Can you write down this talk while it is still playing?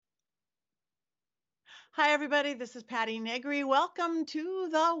Hi, everybody. This is Patti Negri. Welcome to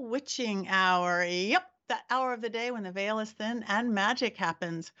the Witching Hour. Yep, that hour of the day when the veil is thin and magic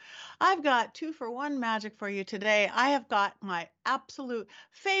happens. I've got 2-for-1 magic for you today. I have got my absolute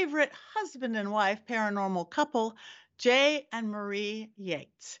favorite husband and wife paranormal couple, Jay and Marie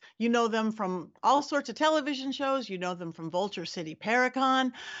Yates. You know them from all sorts of television shows. You know them from Vulture City,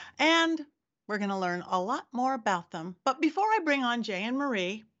 Paragon, and we're going to learn a lot more about them. But before I bring on Jay and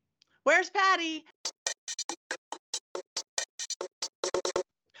Marie, where's Patty?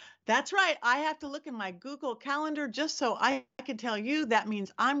 That's right. I have to look in my Google Calendar just so I can tell you. That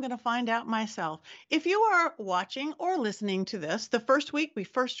means I'm going to find out myself. If you are watching or listening to this, the first week we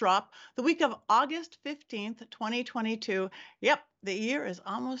first drop, the week of August 15th, 2022. Yep, the year is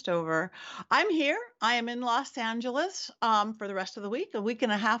almost over. I'm here. I am in Los Angeles for the rest of the week, a week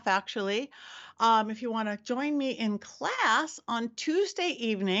and a half actually. If you want to join me in class on Tuesday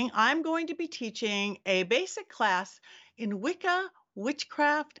evening, I'm going to be teaching a basic class in Wicca,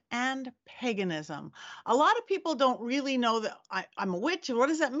 witchcraft, and paganism. A lot of people don't really know that I'm a witch. What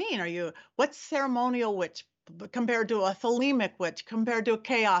does that mean? What's ceremonial witch compared to a Thelemic witch, compared to a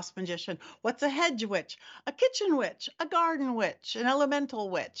chaos magician? What's a hedge witch, a kitchen witch, a garden witch, an elemental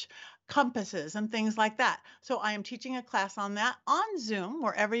witch? Compasses and things like that. So I am teaching a class on that on Zoom,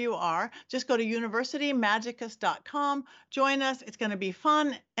 wherever you are. Just go to universitymagicus.com, join us. It's going to be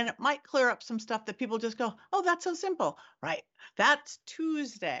fun, and it might clear up some stuff that people just go, oh, that's so simple, right? That's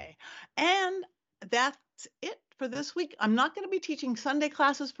Tuesday. And that's it for this week. I'm not going to be teaching Sunday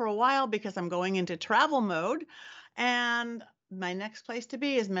classes for a while because I'm going into travel mode. And my next place to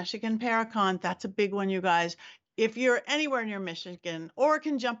be is Michigan Paracon. That's a big one, you guys. If you're anywhere near Michigan or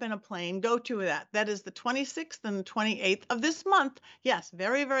can jump in a plane, go to that. That is the 26th and the 28th of this month. Yes,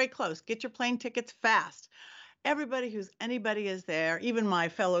 very, very close. Get your plane tickets fast. Anybody is there, even my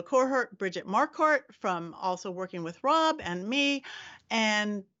fellow cohort, Bridget Marcourt, from also working with Rob and me,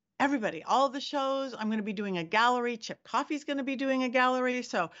 and everybody, all the shows. I'm going to be doing a gallery. Chip Coffee's going to be doing a gallery.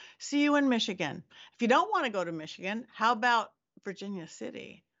 So see you in Michigan. If you don't want to go to Michigan, how about Virginia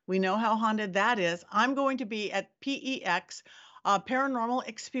City? We know how haunted that is. I'm going to be at PEX, Paranormal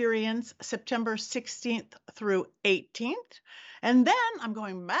Experience, September 16th through 18th. And then I'm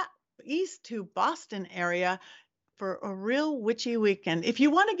going back east to Boston area for a real witchy weekend. If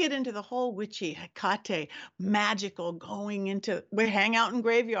you want to get into the whole witchy, Hecate, magical, we hang out in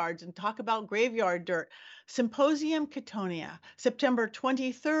graveyards and talk about graveyard dirt. Symposium Catonia, September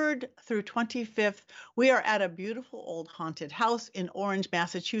 23rd through 25th. We are at a beautiful old haunted house in Orange,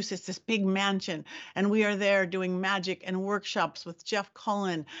 Massachusetts, this big mansion. And we are there doing magic and workshops with Jeff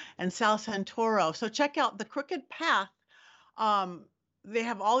Cullen and Sal Santoro. So check out The Crooked Path. They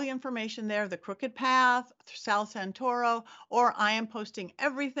have all the information there, The Crooked Path, Sal Santoro, or I am posting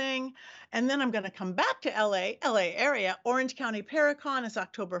everything. And then I'm going to come back to LA area. Orange County Paracon is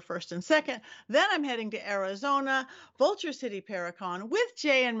October 1st and 2nd. Then I'm heading to Arizona, Vulture City Paracon with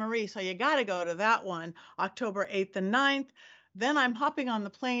Jay and Marie. So you got to go to that one, October 8th and 9th. Then I'm hopping on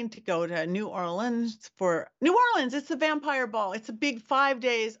the plane to go to New Orleans for New Orleans. It's the Vampire Ball. It's a big 5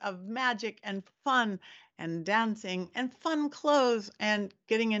 days of magic and fun and dancing and fun clothes and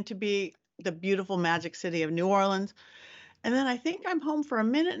getting into be the beautiful magic city of New Orleans. And then I think I'm home for a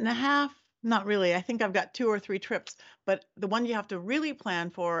minute and a half. Not really. I think I've got 2 or 3 trips, but the one you have to really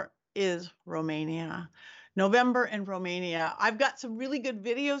plan for is Romania. November in Romania. I've got some really good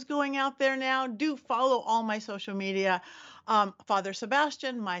videos going out there now. Do follow all my social media. Father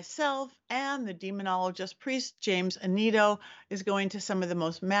Sebastian, myself, and the demonologist priest James Anito is going to some of the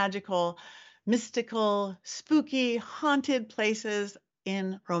most magical, mystical, spooky, haunted places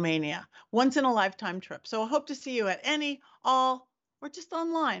in Romania. Once in a lifetime trip. So I hope to see you at any, all, or just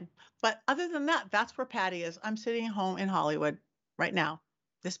online. But other than that, that's where Patty is. I'm sitting home in Hollywood right now,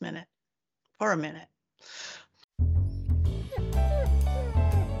 this minute, for a minute.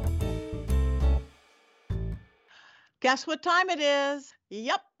 Guess what time it is?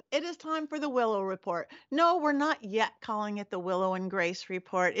 Yep, it is time for the Willow Report. No, we're not yet calling it the Willow and Grace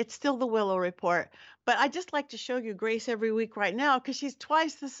Report. It's still the Willow Report. But I just like to show you Grace every week right now because she's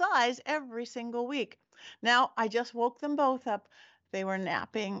twice the size every single week. Now, I just woke them both up. They were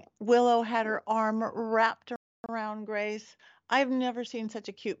napping. Willow had her arm wrapped around Grace. I've never seen such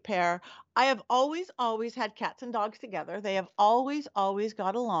a cute pair. I have always had cats and dogs together. They have always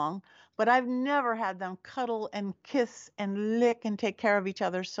got along, but I've never had them cuddle and kiss and lick and take care of each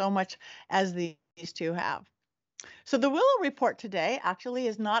other so much as these two have. So the Willow Report today actually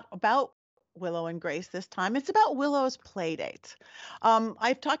is not about Willow and Grace this time. It's about Willow's play dates.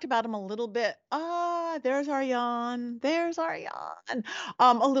 I've talked about them a little bit. There's our yawn. There's our yawn.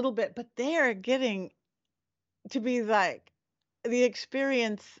 A little bit, but they're getting to be like the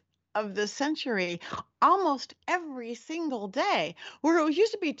experience of the century almost every single day. Where it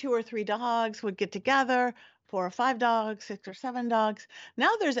used to be two or three dogs would get together, four or five dogs, six or seven dogs.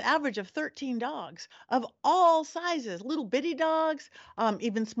 Now there's an average of 13 dogs of all sizes, little bitty dogs,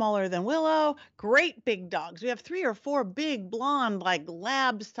 even smaller than Willow, great big dogs. We have three or four big blonde, like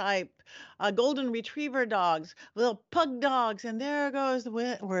labs type, golden retriever dogs, little pug dogs. And there goes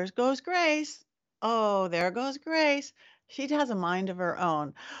where goes Grace? Oh, there goes Grace. She has a mind of her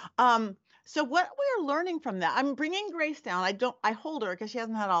own. Um, so what we're learning from that, I'm bringing Grace down. I hold her because she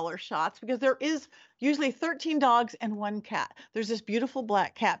hasn't had all her shots because there is usually 13 dogs and one cat. There's this beautiful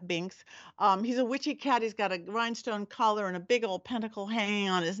black cat, Binks. He's a witchy cat. He's got a rhinestone collar and a big old pentacle hanging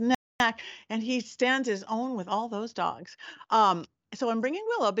on his neck, and he stands his own with all those dogs. So I'm bringing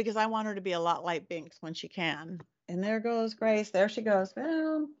Willow because I want her to be a lot like Binks when she can. And there goes Grace. There she goes.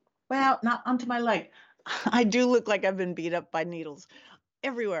 Well, not onto my leg. I do look like I've been beat up by needles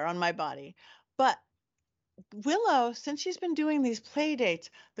everywhere on my body. But Willow, since she's been doing these play dates,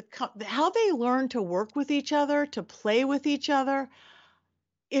 how they learn to work with each other, to play with each other.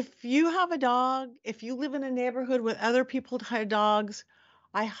 If you have a dog, if you live in a neighborhood with other people who have dogs,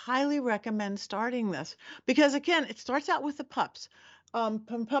 I highly recommend starting this because again, it starts out with the pups.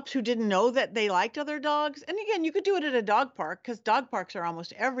 From pups who didn't know that they liked other dogs. And again, you could do it at a dog park because dog parks are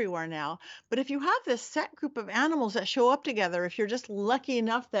almost everywhere now. But if you have this set group of animals that show up together, if you're just lucky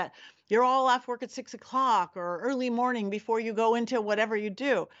enough that you're all off work at 6 o'clock or early morning before you go into whatever you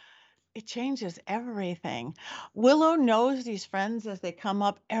do, it changes everything. Willow knows these friends as they come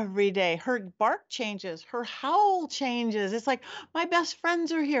up every day. Her bark changes, her howl changes. It's like, my best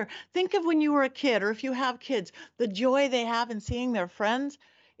friends are here. Think of when you were a kid, or if you have kids, the joy they have in seeing their friends.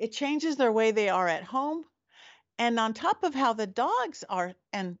 It changes their way they are at home. And on top of how the dogs are,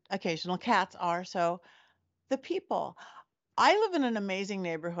 and occasional cats are, so the people. I live in an amazing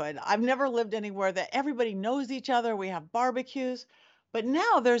neighborhood. I've never lived anywhere that everybody knows each other. We have barbecues. But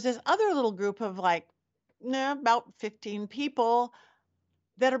now there's this other little group of like about 15 people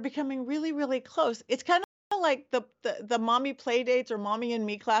that are becoming really, really close. It's kind of like the mommy play dates or mommy and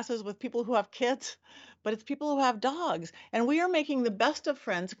me classes with people who have kids, but it's people who have dogs. And we are making the best of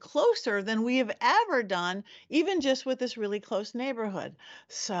friends closer than we have ever done, even just with this really close neighborhood.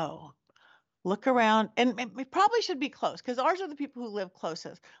 So look around, and we probably should be close because ours are the people who live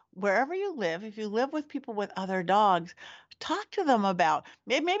closest. Wherever you live, if you live with people with other dogs, talk to them about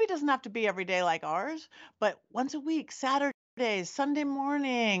maybe it doesn't have to be every day like ours, but once a week, Saturdays, Sunday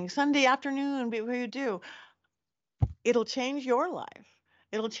morning, Sunday afternoon, where you do. It'll change your life.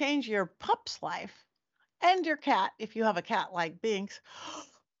 It'll change your pup's life and your cat if you have a cat like Binks.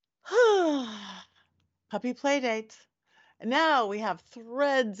 Puppy play dates. Now we have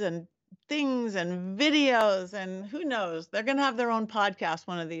threads and things and videos and who knows, they're going to have their own podcast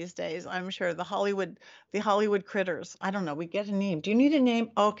one of these days, I'm sure. The Hollywood critters. I don't know, we get a name. Do you need a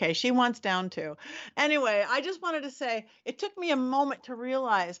name? Okay, she wants down to. Anyway, I just wanted to say it took me a moment to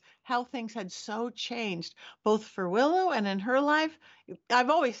realize how things had so changed both for Willow and in her life. I've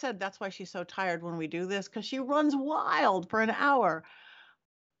always said that's why she's so tired when we do this, because she runs wild for an hour.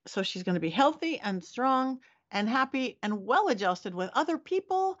 So she's going to be healthy and strong and happy and well adjusted with other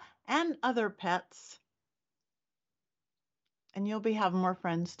people and other pets. And you'll be having more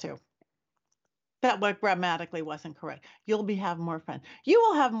friends too. That what grammatically wasn't correct. You'll be having more friends. You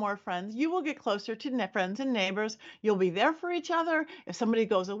will have more friends. You will get closer to friends and neighbors. You'll be there for each other. If somebody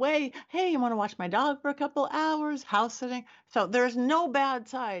goes away, hey, you want to watch my dog for a couple hours, house sitting. So there's no bad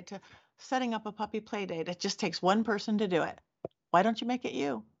side to setting up a puppy play date. It just takes one person to do it. Why don't you make it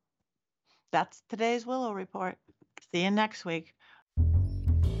you? That's today's Willow Report. See you next week.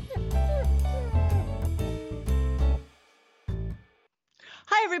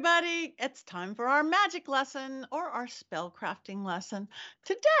 Hi, everybody. It's time for our magic lesson or our spell crafting lesson.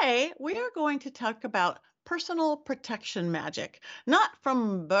 Today, we are going to talk about personal protection magic, not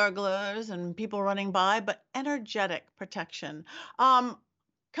from burglars and people running by, but energetic protection.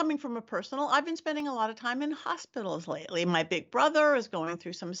 Coming from a personal, I've been spending a lot of time in hospitals lately. My big brother is going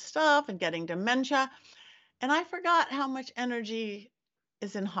through some stuff and getting dementia, and I forgot how much energy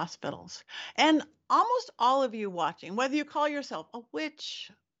is in hospitals. And almost all of you watching, whether you call yourself a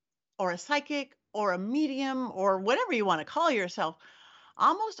witch or a psychic or a medium or whatever you want to call yourself,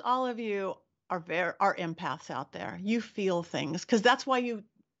 almost all of you are empaths out there. You feel things because that's why you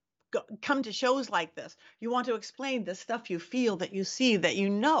come to shows like this. You want to explain the stuff you feel, that you see, that you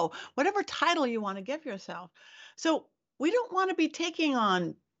know, whatever title you want to give yourself. So we don't want to be taking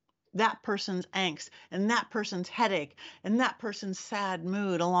on that person's angst and that person's headache and that person's sad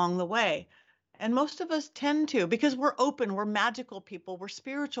mood along the way. And most of us tend to because we're open, we're magical people, we're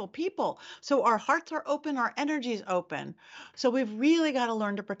spiritual people. So our hearts are open, our energy's open. So we've really got to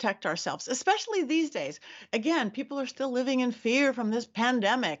learn to protect ourselves, especially these days. Again, people are still living in fear from this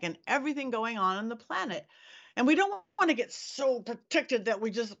pandemic and everything going on the planet. And we don't want to get so protected that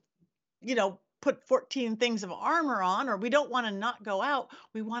we just, put 14 things of armor on, or we don't want to not go out.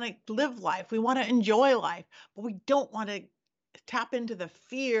 We want to live life. We want to enjoy life, but we don't want to tap into the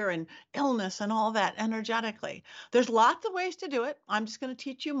fear and illness and all that energetically. There's lots of ways to do it. I'm just going to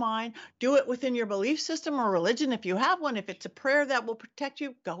teach you mine. Do it within your belief system or religion if you have one. If it's a prayer that will protect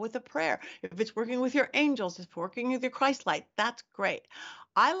you, go with a prayer. If it's working with your angels, if it's working with your Christ light, that's great.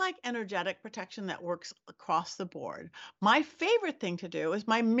 I like energetic protection that works across the board. My favorite thing to do is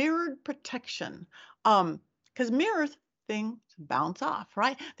my mirrored protection. Because mirrors things bounce off,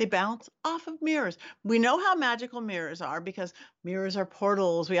 right? They bounce off of mirrors. We know how magical mirrors are because mirrors are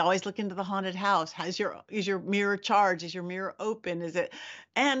portals. We always look into the haunted house. Is your mirror charged? Is your mirror open? Is it?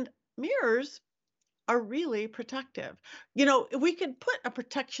 And mirrors are really protective. We could put a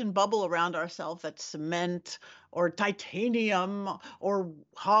protection bubble around ourselves that's cement or titanium or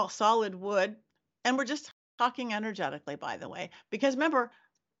solid wood. And we're just talking energetically, by the way, because remember,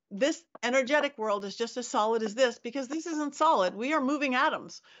 this energetic world is just as solid as this because this isn't solid. We are moving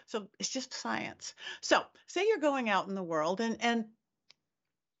atoms. So it's just science. So say you're going out in the world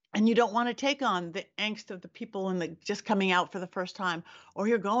and you don't want to take on the angst of the people and the just coming out for the first time, or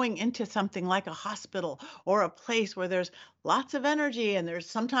you're going into something like a hospital or a place where there's lots of energy and there's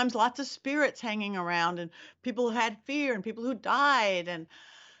sometimes lots of spirits hanging around and people who had fear and people who died, and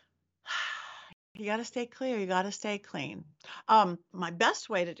you got to stay clear. You got to stay clean. My best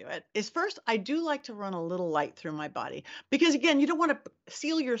way to do it is first, I do like to run a little light through my body because, again, you don't want to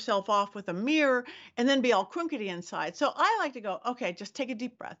seal yourself off with a mirror and then be all crunkety inside. So I like to go, okay, just take a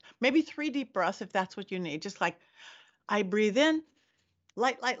deep breath, maybe 3 deep breaths if that's what you need. Just like I breathe in,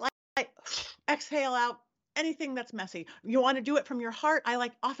 light, light, light, light, exhale out. Anything that's messy. You want to do it from your heart. I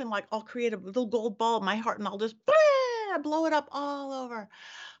often I'll create a little gold ball in my heart and I'll just blow it up all over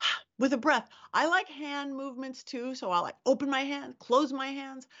with a breath. I like hand movements too. So I'll open my hand, close my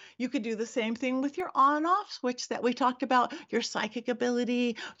hands. You could do the same thing with your on off switch that we talked about, your psychic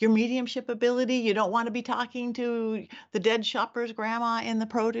ability, your mediumship ability. You don't want to be talking to the dead shopper's grandma in the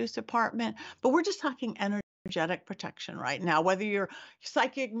produce department, but we're just talking energetic protection right now, whether your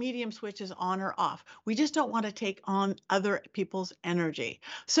psychic medium switch is on or off. We just don't want to take on other people's energy.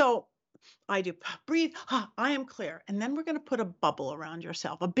 So I do breathe, I am clear. And then we're going to put a bubble around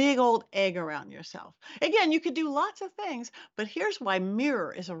yourself, a big old egg around yourself. Again, you could do lots of things, but here's why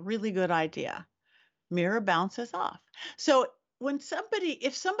mirror is a really good idea. Mirror bounces off. So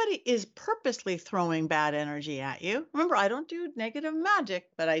if somebody is purposely throwing bad energy at you, remember, I don't do negative magic,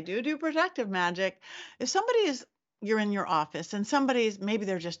 but I do protective magic. If you're in your office and maybe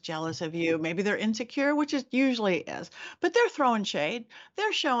they're just jealous of you, maybe they're insecure, which it usually is, but they're throwing shade.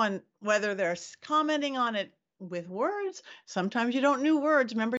 They're showing whether they're commenting on it with words. Sometimes you don't know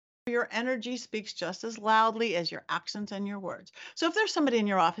words. Remember, your energy speaks just as loudly as your actions and your words. So if there's somebody in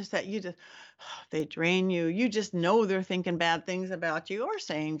your office that they drain you, you just know they're thinking bad things about you or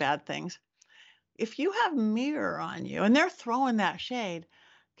saying bad things. If you have mirror on you and they're throwing that shade,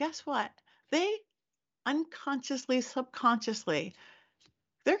 guess what? They unconsciously, subconsciously,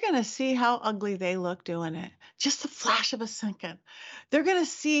 they're going to see how ugly they look doing it. Just a flash of a second. They're going to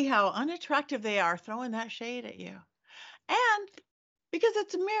see how unattractive they are throwing that shade at you. And because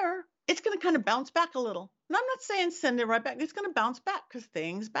it's a mirror, it's going to kind of bounce back a little. And I'm not saying send it right back. It's going to bounce back because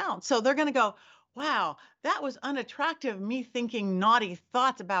things bounce. So they're going to go, wow, that was unattractive, me thinking naughty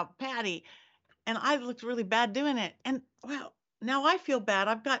thoughts about Patti. And I looked really bad doing it. And well, now I feel bad.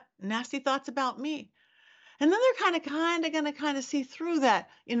 I've got nasty thoughts about me. And then they're going to see through that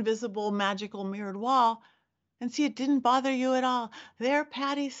invisible, magical mirrored wall and see it didn't bother you at all. There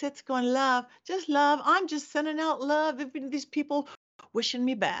Patti sits going, love, just love. I'm just sending out love. Even these people wishing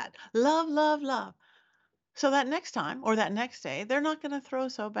me bad. Love, love, love. So that next time or that next day, they're not going to throw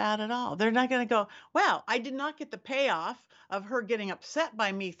so bad at all. They're not going to go, well, I did not get the payoff of her getting upset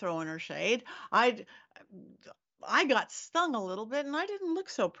by me throwing her shade. I got stung a little bit and I didn't look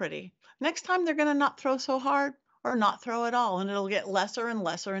so pretty. Next time they're going to not throw so hard or not throw at all, and it'll get lesser and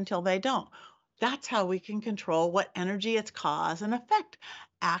lesser until they don't. That's how we can control what energy it's cause and effect,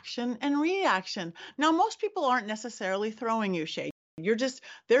 action and reaction. Now, most people aren't necessarily throwing you shade.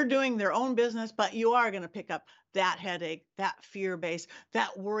 They're doing their own business, but you are going to pick up that headache, that fear base,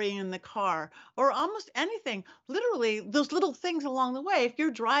 that worry in the car, or almost anything. Literally, those little things along the way. If you're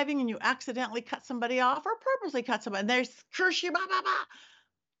driving and you accidentally cut somebody off or purposely cut somebody, and they curse you, blah, blah, blah.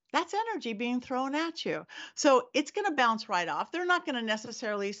 That's energy being thrown at you. So it's going to bounce right off. They're not going to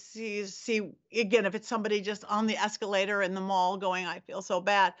necessarily see again, if it's somebody just on the escalator in the mall going, I feel so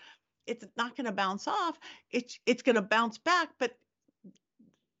bad. It's not going to bounce off. It's going to bounce back, but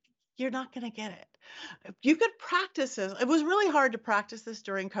you're not going to get it. You could practice this. It was really hard to practice this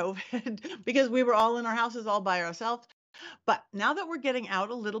during COVID because we were all in our houses all by ourselves. But now that we're getting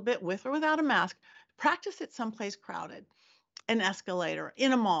out a little bit with or without a mask, practice it someplace crowded. An escalator,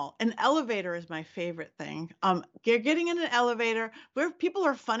 in a mall. An elevator is my favorite thing. You're getting in an elevator where people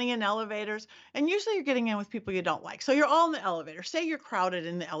are funny in elevators, and usually you're getting in with people you don't like. So you're all in the elevator. Say you're crowded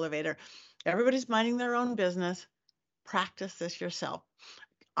in the elevator. Everybody's minding their own business. Practice this yourself.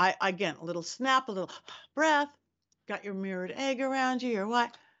 Again, a little snap, a little breath. Got your mirrored egg around you, or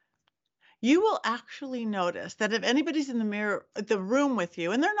what? You will actually notice that if anybody's in the room with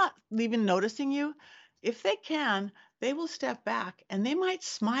you, and they're not even noticing you, if they can, they will step back and they might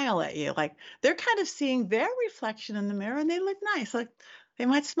smile at you. Like they're kind of seeing their reflection in the mirror and they look nice. Like they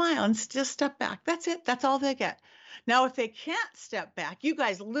might smile and just step back. That's it. That's all they get. Now, if they can't step back, you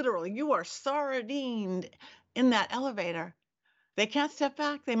guys literally, you are sardined in that elevator. They can't step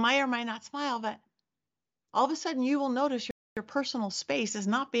back. They might or might not smile, but all of a sudden you will notice your personal space is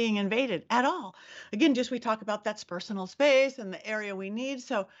not being invaded at all. Again, just we talk about that's personal space and the area we need.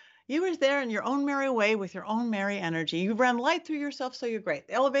 So you were there in your own merry way with your own merry energy. You ran light through yourself, so you're great.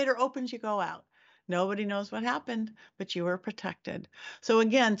 The elevator opens, you go out. Nobody knows what happened, but you were protected. So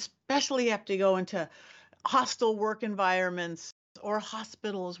again, especially you have to go into hostile work environments or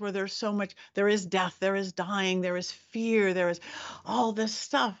hospitals where there's so much, there is death, there is dying, there is fear, there is all this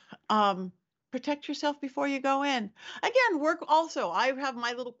stuff. Protect yourself before you go in. Again, work also. I have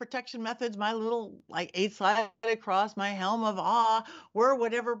my little protection methods, my little like 8-sided cross, my helm of awe, or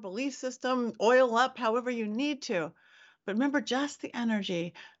whatever belief system, oil up however you need to. But remember, just the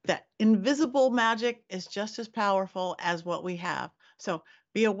energy, that invisible magic is just as powerful as what we have. So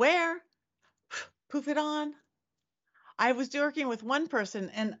be aware, poof it on. I was working with one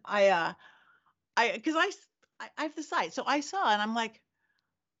person and because I have the site. So I saw and I'm like,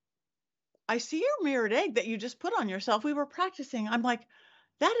 I see your mirrored egg that you just put on yourself. We were practicing. I'm like,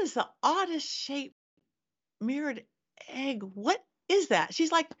 that is the oddest shaped mirrored egg. What is that?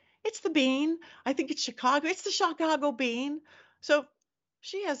 She's like, it's the bean. I think it's Chicago. It's the Chicago bean. So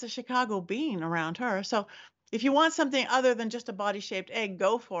she has the Chicago bean around her. So if you want something other than just a body shaped egg,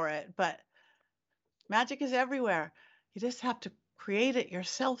 go for it. But magic is everywhere. You just have to create it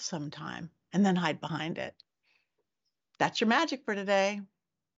yourself sometime and then hide behind it. That's your magic for today.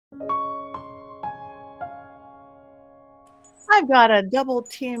 I've got a double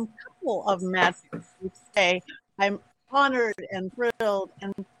team couple of magic today. I'm honored and thrilled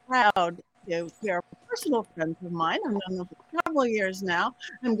and proud to share personal friends of mine. I've known them for several years now.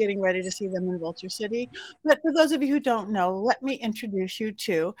 I'm getting ready to see them in Vulture City. But for those of you who don't know, let me introduce you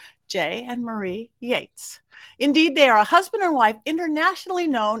to Jay and Marie Yates. Indeed, they are a husband and wife, internationally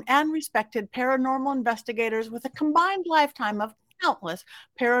known and respected paranormal investigators with a combined lifetime of countless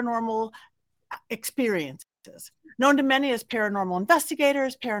paranormal experiences. Known to many as paranormal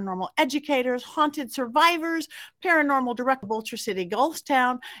investigators, paranormal educators, haunted survivors, paranormal director of Vulture City Ghost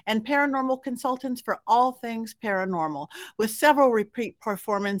Town, and paranormal consultants for all things paranormal, with several repeat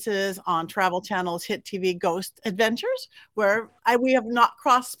performances on Travel Channel's hit TV Ghost Adventures, where we have not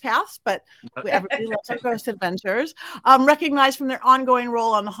crossed paths, but everybody loves our Ghost Adventures. Recognized from their ongoing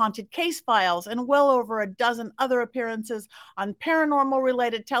role on the Haunted Case Files and well over a dozen other appearances on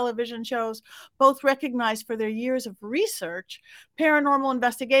paranormal-related television shows, both recognized for their years of research, paranormal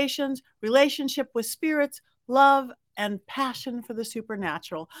investigations, relationship with spirits, love, and passion for the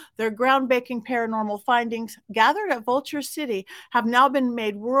supernatural. Their groundbreaking paranormal findings gathered at Vulture City have now been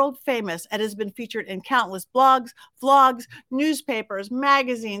made world famous and has been featured in countless blogs, vlogs, newspapers,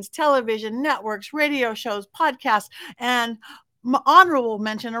 magazines, television, networks, radio shows, podcasts, and honorable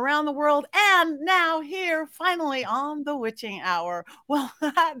mention around the world, and now here finally on the Witching Hour. Well,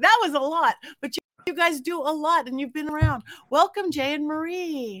 that was a lot, but you guys do a lot and you've been around. Welcome, Jay and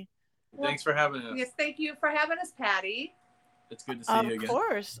Marie. Thanks for having us. Yes, thank you for having us, Patti. It's good to see you again. Of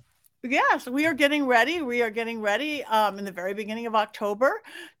course. Yes, we are getting ready. We are getting ready in the very beginning of October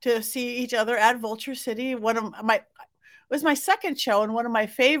to see each other at Vulture City. It was my second show and one of my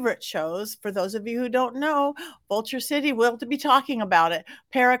favorite shows. For those of you who don't know, Vulture City, we'll be talking about it.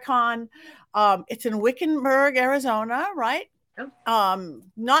 Paracon. It's in Wickenburg, Arizona, right?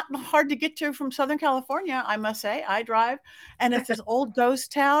 Not hard to get to from Southern California, I must say. I drive, and it's this old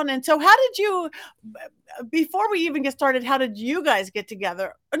ghost town. And so how did you, before we even get started, how did you guys get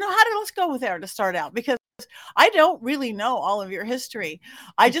together? No, let's go with there to start out, because I don't really know all of your history.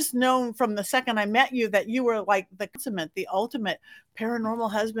 I just know from the second I met you that you were like the ultimate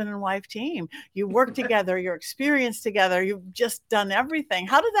paranormal husband and wife team. You work together, you're experienced together, you've just done everything.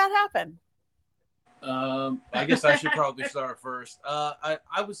 How did that happen? I guess I should probably start first.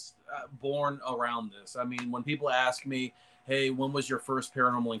 I was born around this. I mean, when people ask me, hey, when was your first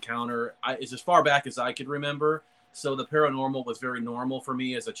paranormal encounter? It's as far back as I could remember. So the paranormal was very normal for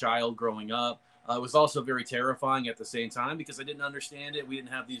me as a child growing up. It was also very terrifying at the same time because I didn't understand it. We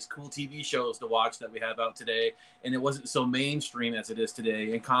didn't have these cool TV shows to watch that we have out today. And it wasn't so mainstream as it is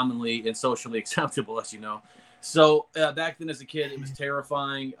today and commonly and socially acceptable, as you know. So back then as a kid, it was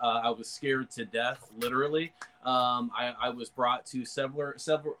terrifying. I was scared to death, literally. I was brought to several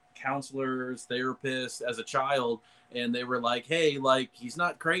counselors, therapists as a child, and they were like, hey, like, he's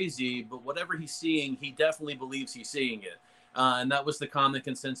not crazy, but whatever he's seeing, he definitely believes he's seeing it. And that was the common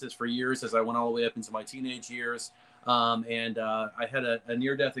consensus for years as I went all the way up into my teenage years. I had a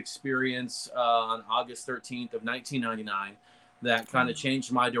near-death experience on August 13th of 1999 that kind of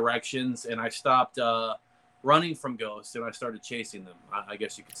changed my directions, and I stopped running from ghosts and I started chasing them, I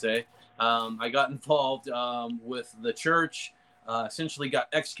guess you could say. I got involved with the church, essentially got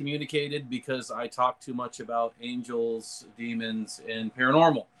excommunicated because I talked too much about angels, demons, and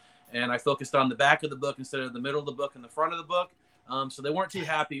paranormal. And I focused on the back of the book instead of the middle of the book and the front of the book. So they weren't too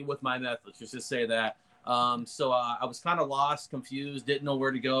happy with my methods, just say that. So I was kind of lost, confused, didn't know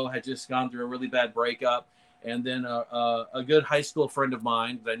where to go, had just gone through a really bad breakup. And then a good high school friend of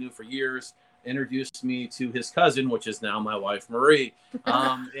mine that I knew for years introduced me to his cousin, which is now my wife, Marie.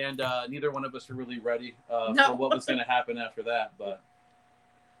 And neither one of us were really ready for what was going to happen after that. But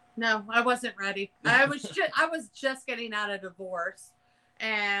no, I wasn't ready. I was just getting out of divorce.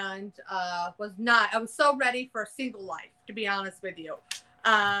 And I was so ready for a single life, to be honest with you.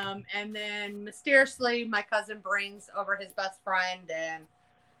 And then mysteriously, my cousin brings over his best friend, and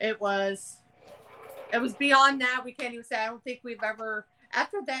it was beyond that. We can't even say, I don't think we've ever,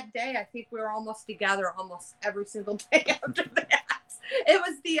 after that day, I think we were almost together almost every single day after that. It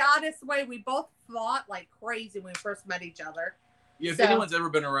was the oddest way. We both fought like crazy when we first met each other. If anyone's ever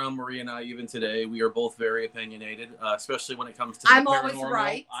been around Marie and I, even today, we are both very opinionated, especially when it comes to I'm the always paranormal.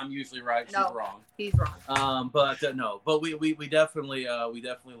 right. I'm usually right. She's wrong. He's wrong. But we definitely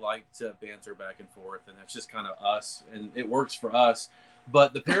like to banter back and forth, and that's just kind of us, and it works for us.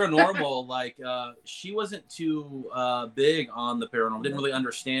 But the paranormal, she wasn't too big on the paranormal, didn't really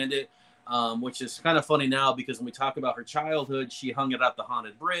understand it. Which is kind of funny now because when we talk about her childhood, she hung it at the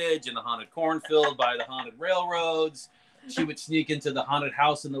haunted bridge and the haunted cornfield by the haunted railroads. She would sneak into the haunted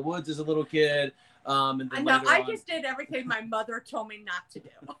house in the woods as a little kid. And then I just did everything my mother told me not to do.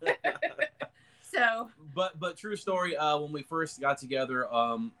 So. But true story. When we first got together,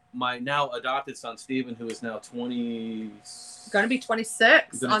 my now adopted son Stephen, who is now 20, going to be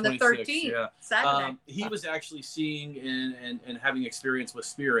 26 on the 13th. Yeah. Saturday. He was actually seeing and having experience with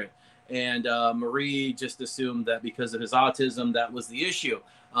spirit. And Marie just assumed that because of his autism, that was the issue.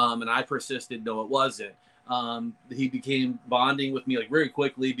 And I persisted, no, it wasn't. He became bonding with me like very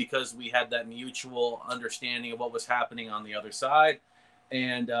quickly because we had that mutual understanding of what was happening on the other side.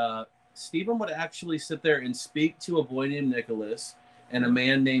 And Stephen would actually sit there and speak to a boy named Nicholas and a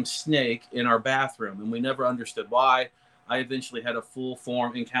man named Snake in our bathroom. And we never understood why. I eventually had a full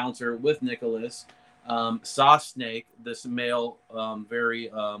form encounter with Nicholas, saw Snake, this male, very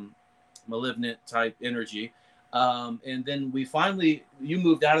malignant type energy. And then you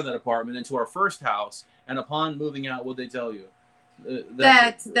moved out of that apartment into our first house. And upon moving out, what did they tell you?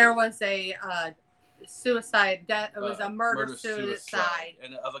 That there was a suicide. It was a murder-suicide.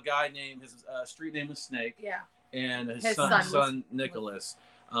 And of a guy named, his street name was Snake. Yeah. And his son Nicholas.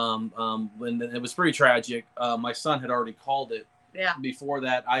 When it was pretty tragic. My son had already called it. Yeah. Before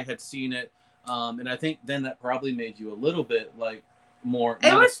that, I had seen it. And I think then that probably made you a little bit like more.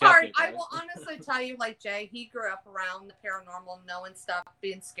 It was hard. Right? I will honestly tell you, like Jay, he grew up around the paranormal, knowing stuff,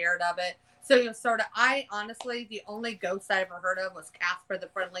 being scared of it. So you honestly, the only ghost I ever heard of was Casper the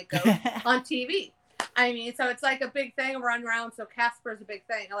Friendly Ghost on TV. I mean, so it's like a big thing run around. So Casper is a big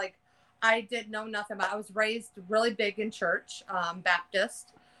thing. Like, I did know nothing about it. I was raised really big in church,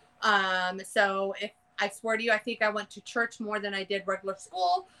 Baptist. So if I swear to you, I think I went to church more than I did regular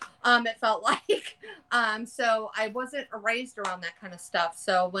school. It felt like, so I wasn't raised around that kind of stuff.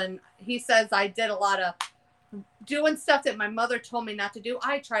 So when he says I did a lot of doing stuff that my mother told me not to do,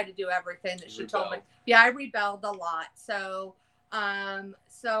 I tried to do everything that she told me. Yeah, I rebelled a lot. So,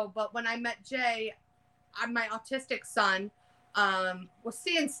 but when I met Jay, my autistic son, was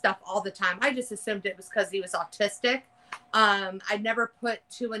seeing stuff all the time. I just assumed it was because he was autistic. I never put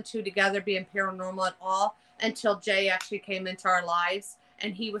 2 and 2 together being paranormal at all until Jay actually came into our lives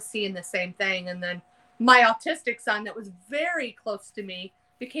and he was seeing the same thing. And then my autistic son that was very close to me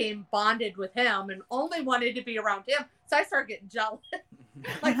became bonded with him and only wanted to be around him. So I started getting jealous.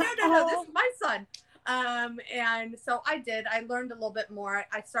 Like, no, this is my son. And so I learned a little bit more.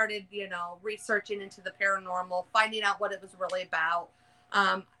 I started, researching into the paranormal, finding out what it was really about.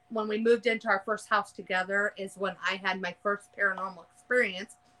 When we moved into our first house together is when I had my first paranormal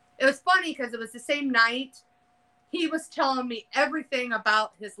experience. It was funny because it was the same night he was telling me everything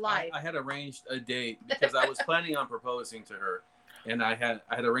about his life. I had arranged a date because I was planning on proposing to her. And I had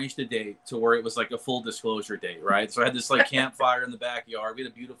arranged a date to where it was like a full disclosure date, right? So I had this like campfire in the backyard. We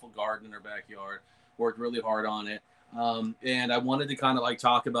had a beautiful garden in our backyard. Worked really hard on it. And I wanted to kind of like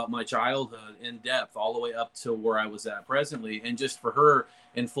talk about my childhood in depth all the way up to where I was at presently. And just for her,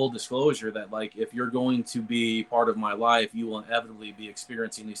 in full disclosure, that like, if you're going to be part of my life, you will inevitably be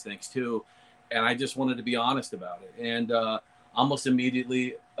experiencing these things too. And I just wanted to be honest about it. And almost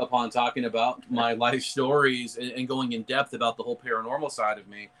immediately upon talking about my life stories and going in depth about the whole paranormal side of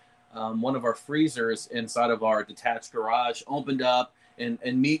me, one of our freezers inside of our detached garage opened up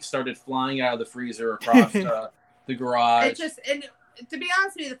and meat started flying out of the freezer across the garage. And to be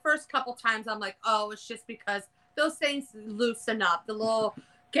honest with you, the first couple times I'm like, oh, it's just because those things loosen up. The little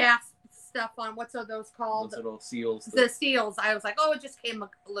gas stuff on, what's those called? Those little seals. The seals. I was like, oh, it just came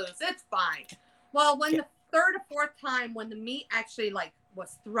loose. It's fine. Well, when the third or fourth time when the meat actually like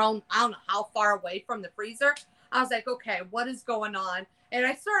was thrown, I don't know how far away from the freezer, I was like, okay, what is going on? And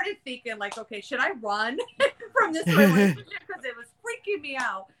I started thinking like, okay, should I run from this relationship? Because it was freaking me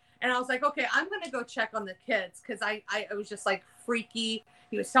out. And I was like, okay, I'm going to go check on the kids. Cause I was just like freaky.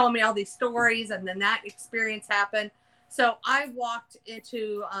 He was telling me all these stories and then that experience happened. So I walked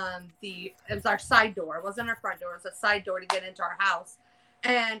into it was our side door. It wasn't our front door. It was a side door to get into our house.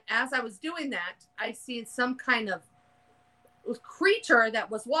 And as I was doing that, I seen some kind of creature that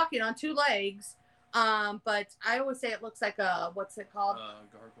was walking on 2 legs. But I always say it looks like what's it called?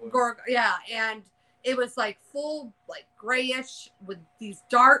 Gargoyle. Yeah. And it was like full, like grayish with these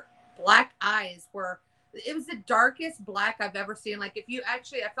dark black eyes it was the darkest black I've ever seen. Like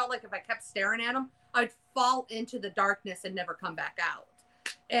I felt like if I kept staring at him, I'd fall into the darkness and never come back out.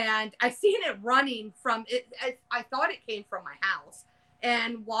 And I seen it running from it. I thought it came from my house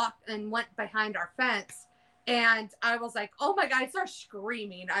and went behind our fence. And I was like, oh my God, I started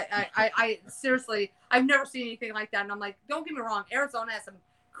screaming. I seriously, I've never seen anything like that. And I'm like, don't get me wrong, Arizona has some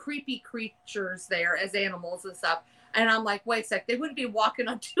creepy creatures there as animals and stuff. And I'm like, wait a sec, they wouldn't be walking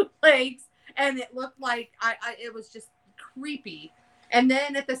on 2 legs. And it looked like it was just creepy. And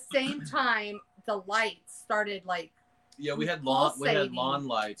then at the same time, the lights started like, yeah, we had lawn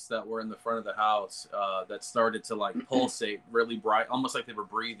lights that were in the front of the house that started to like pulsate really bright, almost like they were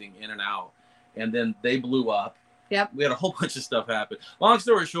breathing in and out. And then they blew up. Yep. We had a whole bunch of stuff happen. Long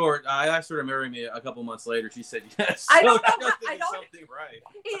story short, I asked her to marry me a couple months later. She said yes. I don't know. Something right.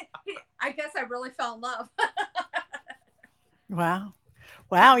 I guess I really fell in love. Wow.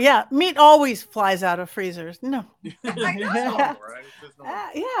 Wow. Yeah. Meat always flies out of freezers. No. I know.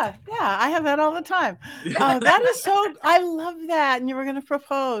 Right? Yeah. I have that all the time. That is so, I love that. And you were going to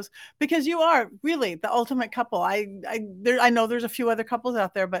propose because you are really the ultimate couple. I know there's a few other couples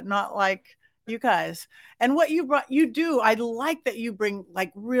out there, but not like you guys. And what you do, I like that you bring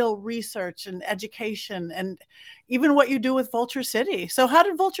like real research and education and even what you do with Vulture City. So how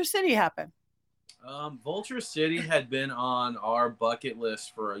did Vulture City happen? Vulture City had been on our bucket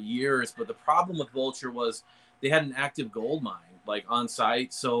list for years, but the problem with Vulture was they had an active gold mine like on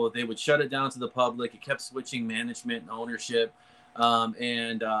site, so they would shut it down to the public. It kept switching management and ownership,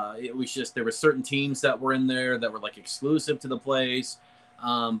 it was just there were certain teams that were in there that were like exclusive to the place.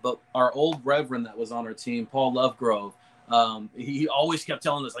 But our old reverend that was on our team, Paul Lovegrove, he always kept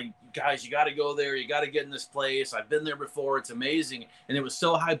telling us, like, guys, you got to go there. You got to get in this place. I've been there before. It's amazing. And it was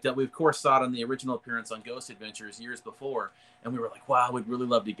so hyped that we, of course, saw it on the original appearance on Ghost Adventures years before. And we were like, wow, we'd really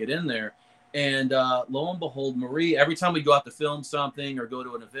love to get in there. And lo and behold, Marie, every time we go out to film something or go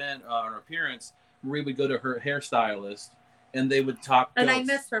to an event or an appearance, Marie would go to her hairstylist and they would talk. And ghosts. I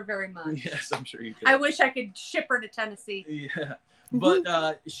miss her very much. Yes, I'm sure you do. I wish I could ship her to Tennessee. Yeah.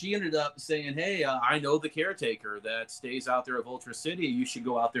 But she ended up saying, hey, I know the caretaker that stays out there at Vulture City. You should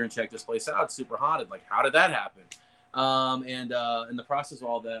go out there and check this place out. It's super haunted. Like, how did that happen? And in the process of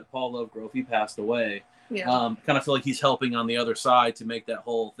all that, Paul Lovegrove, he passed away. Yeah. Kind of feel like he's helping on the other side to make that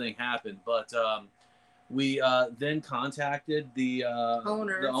whole thing happen. But we then contacted the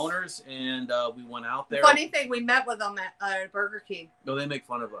owners, and we went out there. Funny thing, we met with them at Burger King. No, they make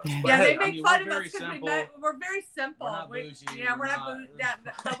fun of us. But they make fun of us because we're very simple. We're not bougie. We're not bougie.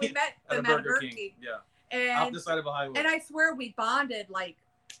 But we met them at Burger King. Yeah. And, off the side of a highway. And I swear we bonded like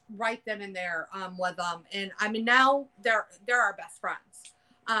right then and there with them. And I mean, now they're our best friends.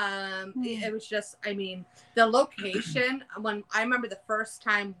 It was just, I mean, the location, when I remember the first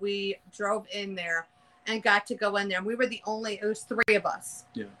time we drove in there and got to go in there, and we were it was 3 of us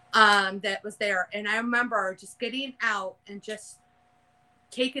that was there. And I remember just getting out and just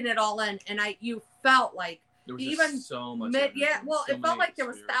taking it all in. And you felt like there was even so much energy, it felt like there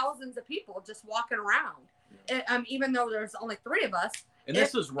was thousands of people just walking around. Even though there's only 3 of us. And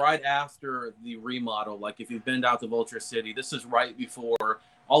this was right after the remodel. Like, if you've been out to Vulture City, this is right before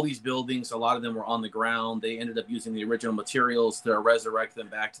all these buildings. A lot of them were on the ground. They ended up using the original materials to resurrect them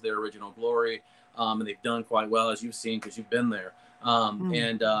back to their original glory. And they've done quite well, as you've seen, because you've been there.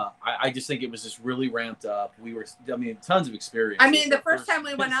 And I just think it was just really ramped up. Tons of experience. I mean, the first time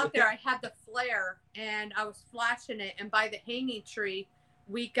we went out there, I had the flare and I was flashing it. And by the hanging tree,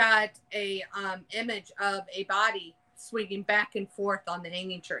 we got a image of a body swinging back and forth on the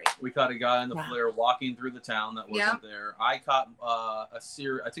hanging tree. We caught a guy in the flare walking through the town that wasn't there. I caught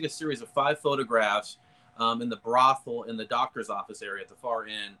I took a series of 5 photographs in the brothel in the doctor's office area at the far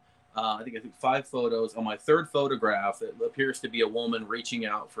end. I took 5 photos. On my 3rd photograph, it appears to be a woman reaching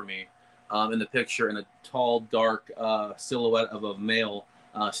out for me in the picture, in a tall, dark silhouette of a male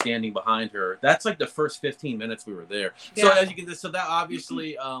standing behind her. That's like the first 15 minutes we were there. So as you can, so that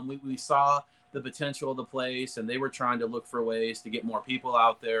obviously we saw the potential of the place, and they were trying to look for ways to get more people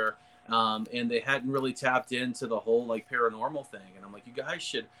out there, and they hadn't really tapped into the whole like paranormal thing. And I'm like, you guys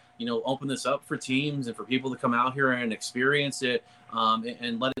should open this up for teams and for people to come out here and experience it,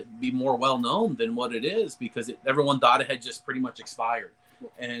 and let it be more well known than what it is, because everyone thought it had just pretty much expired.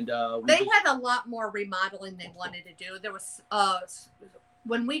 And they had a lot more remodeling they wanted to do. There was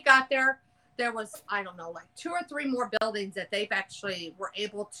when we got there was, I don't know, like 2 or 3 more buildings that they've actually were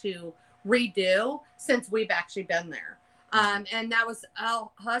able to redo since we've actually been there. And that was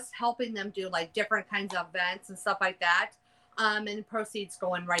us helping them do like different kinds of events and stuff like that. And proceeds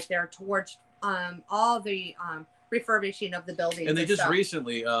going right there towards all the refurbishing of the buildings. And they just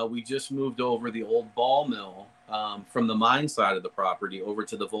recently, we just moved over the old ball mill from the mine side of the property over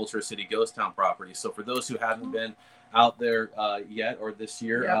to the Vulture City Ghost Town property. So for those who haven't been out there yet, or this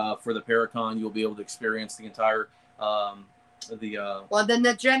year for the Paracon, you'll be able to experience the entire then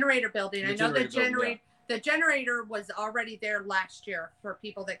the generator building. I know the generator was already there last year for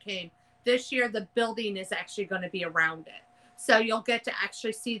people that came. This year, the building is actually going to be around it. So you'll get to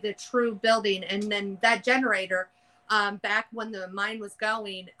actually see the true building. And then that generator, back when the mine was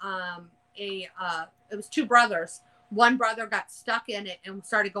going, it was 2 brothers. One brother got stuck in it and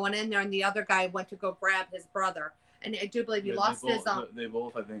started going in there, and the other guy went to go grab his brother. And I do believe he lost his arm. They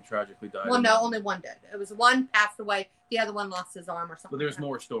both, I think, tragically died. Well, no, only one did. It was one passed away. The other one lost his arm or something. But there's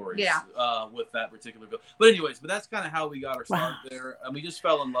more stories with that particular bill. But anyways, that's kind of how we got our start there. And we just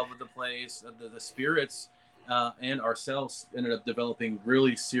fell in love with the place. The spirits and ourselves ended up developing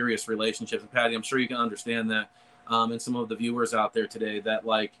really serious relationships. And Patti, I'm sure you can understand that. And some of the viewers out there today that,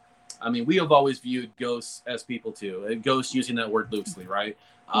 like, I mean, we have always viewed ghosts as people too. Ghosts, using that word loosely, right?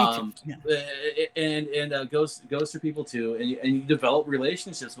 And ghosts are people too, and you develop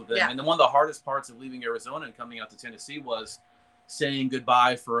relationships with them. And then one of the hardest parts of leaving Arizona and coming out to Tennessee was saying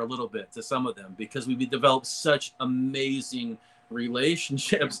goodbye for a little bit to some of them, because we developed such amazing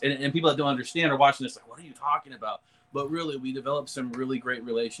relationships, and people that don't understand are watching this like, what are you talking about? But really, we developed some really great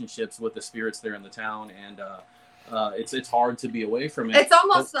relationships with the spirits there in the town, and it's hard to be away from it. It's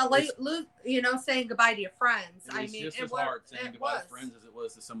almost saying goodbye to your friends. I mean, just as hard saying goodbye to friends as it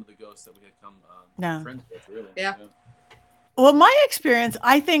was to some of the ghosts that we had come friends with, really. Yeah. Well, my experience,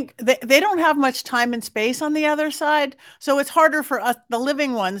 I think they don't have much time and space on the other side. So it's harder for us, the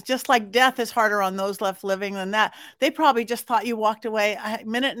living ones, just like death is harder on those left living than that. They probably just thought you walked away a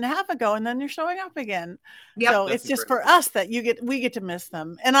minute and a half ago and then you're showing up again. Yep. So it's just for us that we get to miss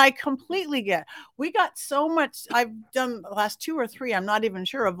them. And I completely we got so much. I've done the last 2 or 3, I'm not even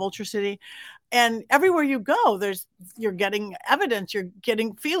sure, of Vulture City. And everywhere you go, you're getting evidence, you're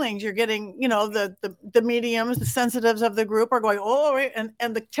getting feelings, you're getting, the mediums, the sensitives of the group are going, oh,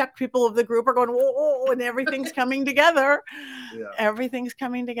 and the tech people of the group are going, oh, and everything's coming together. Yeah. Everything's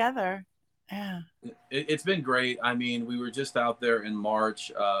coming together. Yeah. It's been great. I mean, we were just out there in March.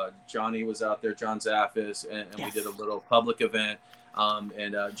 Johnny was out there, John Zaffis, and we did a little public event.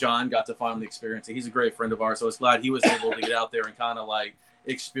 And John got to finally experience it. He's a great friend of ours, so I was glad he was able to get out there and kind of like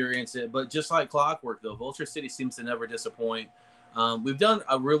experience it. But just like clockwork, though, Vulture City seems to never disappoint. We've done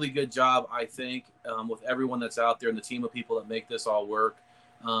a really good job, I think, with everyone that's out there and the team of people that make this all work,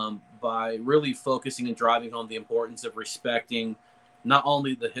 by really focusing and driving home the importance of respecting not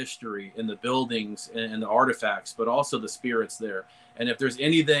only the history and the buildings and the artifacts, but also the spirits there. And if there's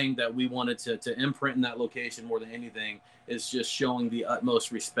anything that we wanted to imprint in that location more than anything, is just showing the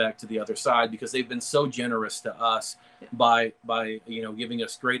utmost respect to the other side, because they've been so generous to us by giving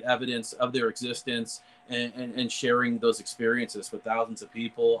us great evidence of their existence, and sharing those experiences with thousands of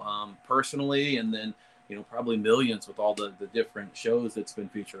people, personally, and then probably millions with all the different shows that's been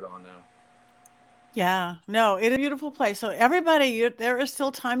featured on now. Yeah, no, it's a beautiful place. So everybody, there is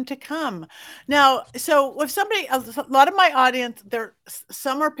still time to come. Now, so if somebody, a lot of my audience,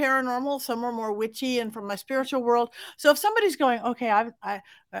 some are paranormal, some are more witchy and from my spiritual world. So if somebody's going, okay, am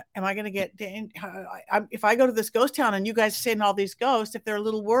I going to get, if I go to this ghost town and you guys are saying all these ghosts, if they're a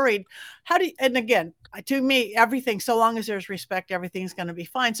little worried, and again, to me, everything, so long as there's respect, everything's going to be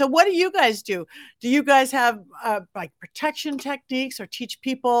fine. So what do you guys do? Do you guys have like protection techniques, or teach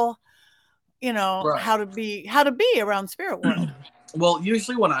people Right. how to be around spirit world? Well,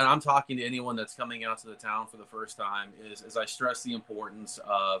 usually when I'm talking to anyone that's coming out to the town for the first time, is I stress the importance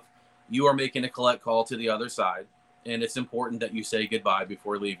of, you are making a collect call to the other side, and it's important that you say goodbye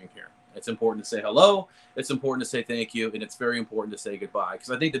before leaving here. It's important to say hello, it's important to say thank you, and it's very important to say goodbye.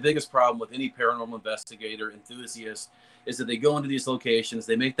 Because I think the biggest problem with any paranormal investigator enthusiast is that they go into these locations,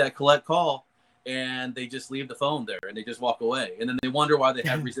 they make that collect call, and they just leave the phone there and they just walk away. And then they wonder why they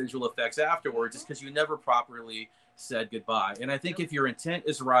have residual effects afterwards, just because you never properly said goodbye. And I think if your intent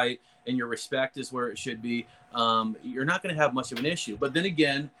is right and your respect is where it should be, you're not going to have much of an issue. But then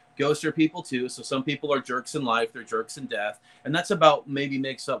again, ghosts are people too. So some people are jerks in life, they're jerks in death. And that's about maybe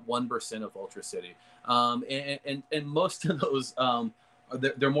makes up 1% of Vulture City. And most of those,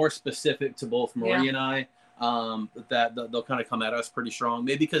 they're more specific to both Marie and I. That they'll kind of come at us pretty strong,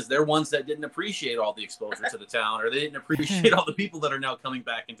 maybe because they're ones that didn't appreciate all the exposure to the town, or they didn't appreciate all the people that are now coming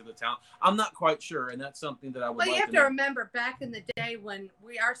back into the town. I'm not quite sure, and that's something that I would. Well, you have to remember, back in the day when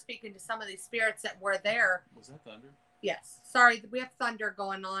we are speaking to some of these spirits that were there. Was that thunder? Yes. Sorry, we have thunder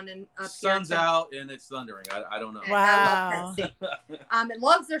going on, and sun's out and it's thundering. I don't know. Wow. It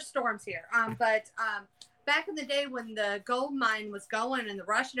loves their storms here. But back in the day when the gold mine was going and the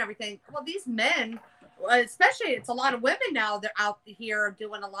rush and everything, well, these men, especially, it's a lot of women now, they're out here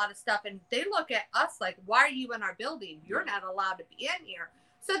doing a lot of stuff, and they look at us like, why are you in our building? You're not allowed to be in here.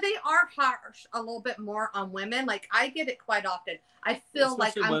 So they are harsh a little bit more on women. Like, I get it quite often. I feel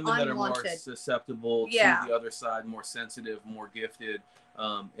like I'm women unwanted. That are more susceptible to the other side, more sensitive, more gifted,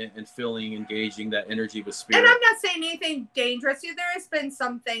 and feeling, engaging that energy with spirit. And I'm not saying anything dangerous. There has been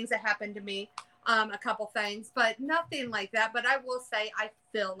some things that happened to me, a couple things, but nothing like that. But I will say, I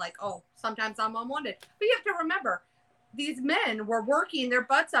feel like, sometimes I'm unwanted. But you have to remember, these men were working their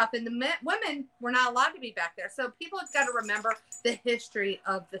butts off, and the women were not allowed to be back there. So people have got to remember the history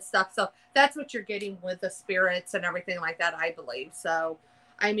of the stuff. So that's what you're getting with the spirits and everything like that, I believe. So,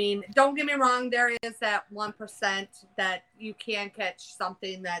 I mean, don't get me wrong. There is that 1% that you can catch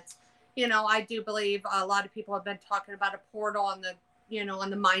something that's, I do believe a lot of people have been talking about a portal on the, on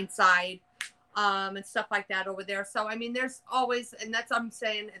the mine side, and stuff like that over there. So, I mean, there's always, and that's, I'm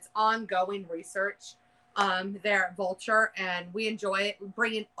saying, it's ongoing research there at Vulture, and we enjoy it.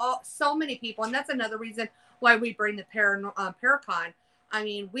 Bringing so many people, and that's another reason why we bring the Paracon. I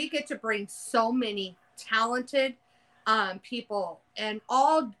mean, we get to bring so many talented people, and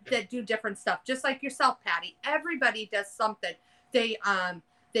all that do different stuff, just like yourself, Patti. Everybody does something. They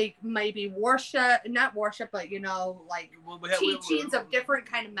maybe not worship, but teachings of different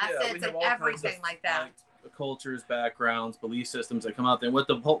kind of methods and everything like that. Cultures, backgrounds, belief systems that come out there. And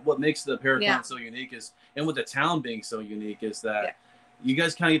what makes the Paracon so unique is, and with the town being so unique, is that you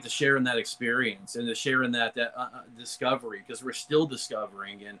guys kind of get to share in that experience and to share in that discovery, because we're still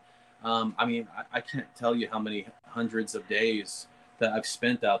discovering. And I mean, I can't tell you how many hundreds of days that I've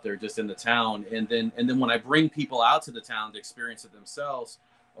spent out there just in the town. And then when I bring people out to the town to experience it themselves,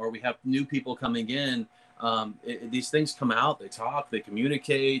 or we have new people coming in, these things come out. They talk, they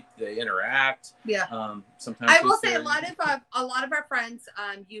communicate, they interact. Sometimes I will say a lot of our friends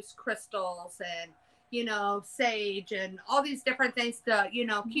use crystals and sage and all these different things to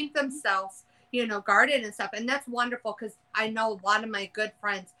keep themselves guarded and stuff. And that's wonderful, because I know a lot of my good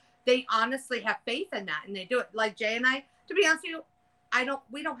friends, they honestly have faith in that, and they do it. Like Jay and I, to be honest with you,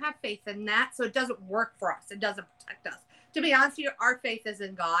 we don't have faith in that, so it doesn't work for us. It doesn't protect us. To be honest with you, our faith is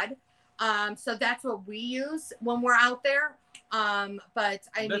in God. So that's what we use when we're out there. But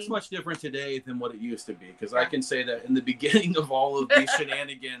that's much different today than what it used to be. Because I can say that in the beginning of all of these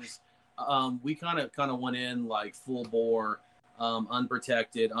shenanigans, we kind of went in like full bore,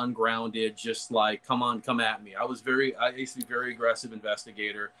 unprotected, ungrounded, just like, come at me. I used to be very aggressive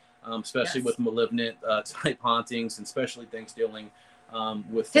investigator, especially with malignant type hauntings, and especially things dealing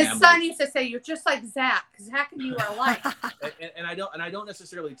with his families. son used to say, "You're just like Zach. Zach and you are alike." and I don't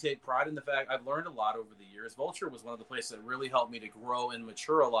necessarily take pride in the fact. I've learned a lot over the years. Vulture was one of the places that really helped me to grow and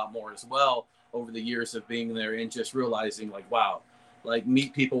mature a lot more as well over the years of being there, and just realizing like, wow, like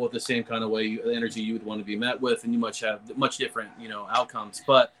meet people with the same kind of energy you would want to be met with, and you have much different, outcomes.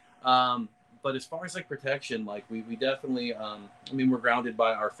 But as far as like protection, like we definitely, we're grounded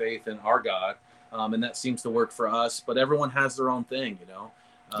by our faith and our God. And that seems to work for us, but everyone has their own thing,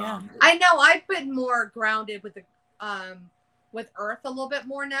 I know I've been more grounded with Earth a little bit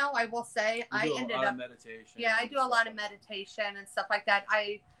more now. I will say I ended up meditation. Yeah, I do a lot of meditation and stuff like that.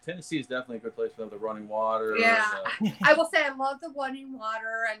 Tennessee is definitely a good place for the running water. Yeah, I will say I love the running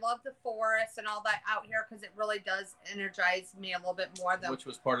water. I love the forest and all that out here because it really does energize me a little bit more. Which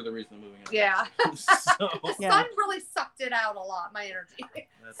was part of the reason of moving in. Yeah. The sun really sucked it out a lot, my energy.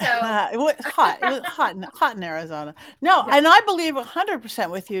 It was hot. It was hot in Arizona. No, and I believe 100%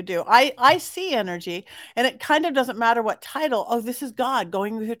 with you, do. I see energy, and it kind of doesn't matter what title. Oh, this is God,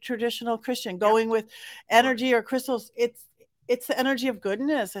 going with a traditional Christian, going with energy or crystals. It's the energy of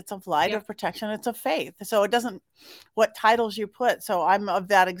goodness. It's of light, of protection. It's of faith. So it doesn't what titles you put. So I'm of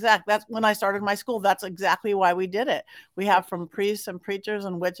that exact. That's when I started my school. That's exactly why we did it. We have from priests and preachers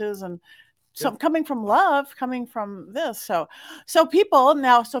and witches and some coming from love, coming from this. So people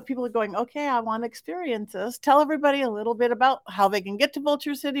are going, okay, I want to experience this. Tell everybody a little bit about how they can get to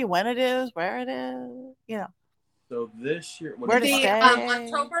Vulture City, when it is, where it is, So this year,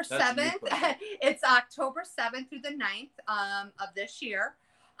 October 7th, it's October 7th through the 9th of this year.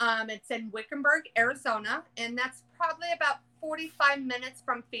 It's in Wickenburg, Arizona, and that's probably about 45 minutes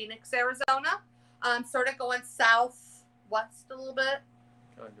from Phoenix, Arizona. Sort of going southwest a little bit.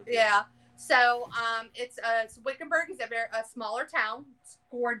 Yeah. So it's Wickenburg is a smaller town. It's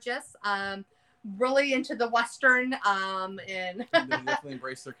gorgeous. Really into the Western, and they definitely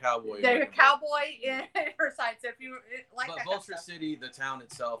embrace their cowboy. They're a cowboy in her side. So if you like but that Vulture City, the town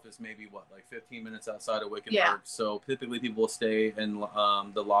itself is maybe 15 minutes outside of Wickenburg. Yeah. So typically people will stay in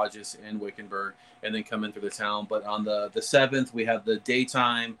the lodges in Wickenburg and then come in through the town. But on the 7th, we have the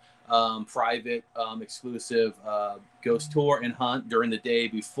daytime private exclusive ghost tour and hunt during the day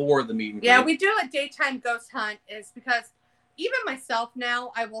before the meet and greet. Yeah, we do a daytime ghost hunt is because even myself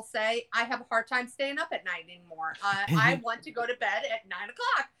now, I will say, I have a hard time staying up at night anymore. I want to go to bed at 9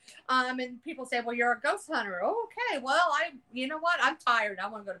 o'clock. And people say, well, you're a ghost hunter. Oh, okay, well, you know what? I'm tired. I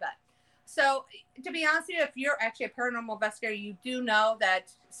want to go to bed. So to be honest with you, if you're actually a paranormal investigator, you do know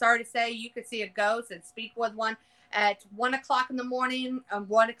that, sorry to say, you could see a ghost and speak with one at 1 o'clock in the morning and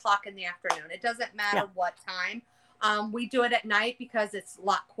 1 o'clock in the afternoon. It doesn't matter what time. We do it at night because it's a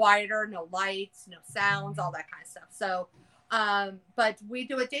lot quieter, no lights, no sounds, all that kind of stuff. So, but we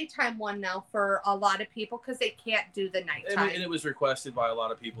do a daytime one now for a lot of people because they can't do the nighttime. And it was requested by a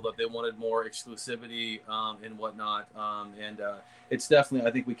lot of people that they wanted more exclusivity and whatnot. And it's definitely,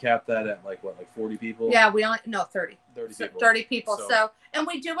 I think we capped that at like 40 people? Yeah, 30. 30 people. 30 people. So, and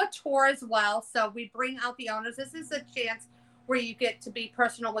we do a tour as well. So we bring out the owners. This is a chance where you get to be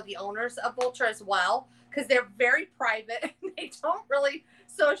personal with the owners of Vulture as well, because they're very private and they don't really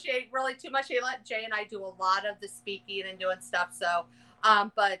associate really too much. They let Jay and I do a lot of the speaking and doing stuff. So,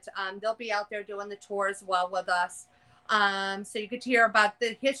 but they'll be out there doing the tour as well with us. So you get to hear about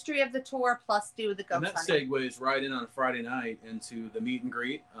the history of the tour, plus do the ghost hunting. And that segues right in on Friday night into the meet and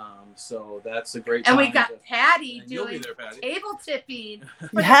greet. So that's a great time. And we got Patti doing table tipping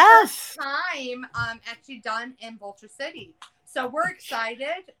for the first time actually done in Vulture City. So we're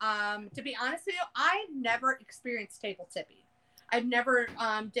excited. To be honest with you, I've never experienced table tipping. I've never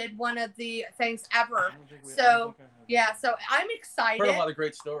did one of the things ever. So I'm excited. I've heard a lot of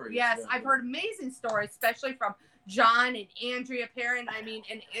great stories. Yes, I've heard amazing stories, especially from John and Andrea Perrin. I mean,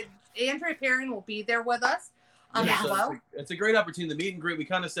 and Andrea Perrin will be there with us as well. It's a great opportunity. The meet and greet, we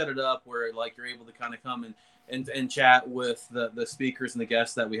kind of set it up where like you're able to kind of come and chat with the speakers and the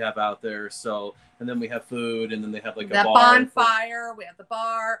guests that we have out there. So, and then we have food, and then they have like a bonfire. We have the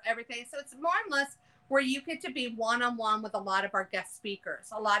bar, everything. So it's more or less where you get to be one-on-one with a lot of our guest speakers.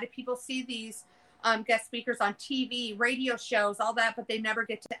 A lot of people see these guest speakers on TV, radio shows, all that, but they never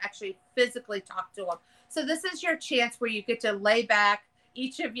get to actually physically talk to them. So this is your chance where you get to lay back.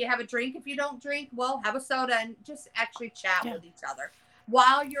 Each of you have a drink. If you don't drink, well, have a soda and just actually chat with each other.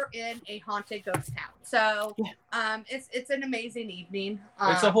 while you're in a haunted ghost town. So it's an amazing evening.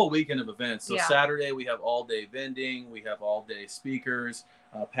 It's a whole weekend of events. So yeah. Saturday we have all day vending, we have all day speakers.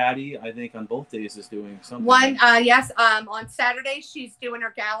 Patti, I think on both days is doing something. Yes. On Saturday she's doing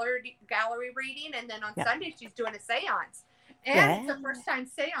her gallery reading, and then on Sunday she's doing a seance. And it's the first time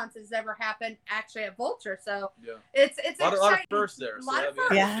seance has ever happened actually at Vulture. So it's a lot of firsts there. A lot of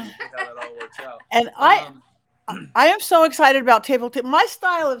firsts. Yeah. How that all works out. And I am so excited about tabletop. My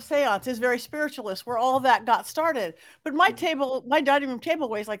style of seance is very spiritualist, where all that got started. But my dining room table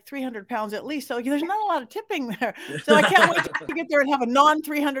weighs like 300 pounds at least. So there's not a lot of tipping there. So I can't wait to get there and have a non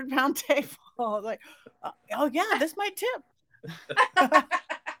 300-pound table. Like, oh yeah, this might tip.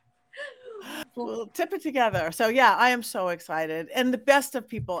 We'll tip it together. So yeah, I am so excited, and the best of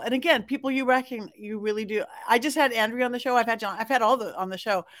people. And again, people you really do. I just had Andrea on the show. I've had John. I've had all on the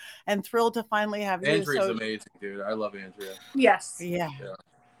show, and thrilled to finally have you. Andrea's amazing, dude. I love Andrea. Yes. Yeah.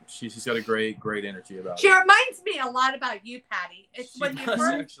 She's got a great energy about her. She it. reminds me a lot about you, Patti. It's when you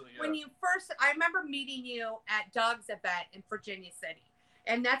first. I remember meeting you at Doug's event in Virginia City.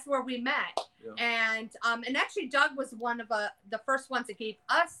 And that's where we met. Yeah. And actually Doug was one of the first ones that gave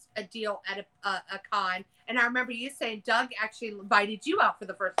us a deal at a con. And I remember you saying Doug actually invited you out for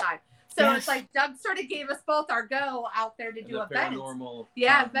the first time. So it's like Doug sort of gave us both our go out there to do events. Paranormal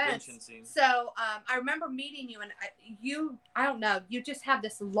events. Scene. So I remember meeting you, and I don't know, you just have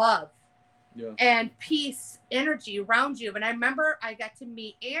this love and peace energy around you. And I remember I got to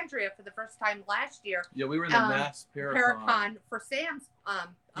meet Andrea for the first time last year. Yeah, we were in the Mass Paracon for Sam's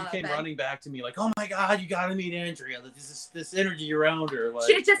you came running back to me like, oh my God, you got to meet Andrea. This energy around her. Like,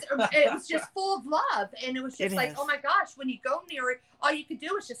 it was just full of love. And it was just oh my gosh, when you go near it, all you can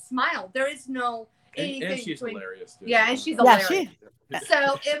do is just smile. There is no anything. And she's hilarious. Dude. Yeah, and she's hilarious.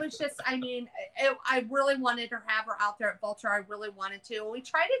 So it was just, I really wanted to have her out there at Vulture. I really wanted to. We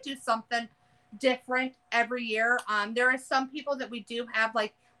try to do something different every year. There are some people that we do have,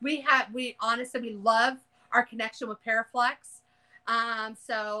 like we honestly, we love our connection with Paraflex.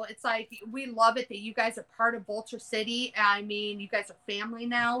 So it's like, we love it that you guys are part of Vulture City. I mean, you guys are family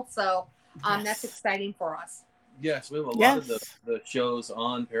now. So, that's exciting for us. Yes. We have a lot of the shows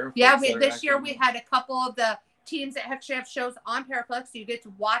on Paraflex. Yeah. This year we had a couple of the teams that actually have shows on Paraflex. So you get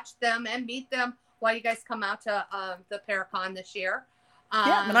to watch them and meet them while you guys come out to, the Paracon this year.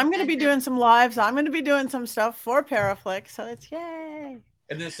 And I'm going to be doing some lives. I'm going to be doing some stuff for Paraflex. So it's yay.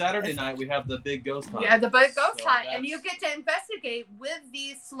 And then Saturday night, we have the big ghost hunt. Yeah, the big ghost hunt. And you get to investigate with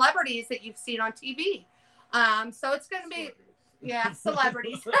these celebrities that you've seen on TV. So it's going to be,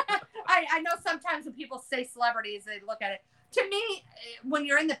 celebrities. I know sometimes when people say celebrities, they look at it. To me, when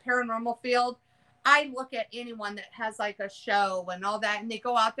you're in the paranormal field, I look at anyone that has like a show and all that, and they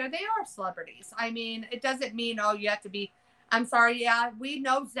go out there, they are celebrities. I mean, it doesn't mean, you have to be, I'm sorry, we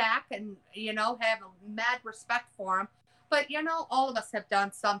know Zach and, have a mad respect for him. But, all of us have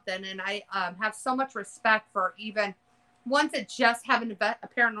done something, and I have so much respect for even ones that just have a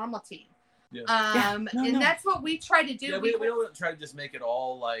paranormal team. Yeah. That's what we try to do. Yeah, we don't try to just make it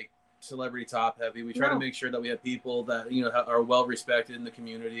all like celebrity top heavy. We try to make sure that we have people that are well respected in the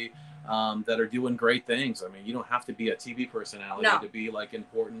community, that are doing great things. I mean, you don't have to be a TV personality to be like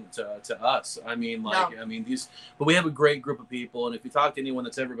important to us. I mean, but we have a great group of people, and if you talk to anyone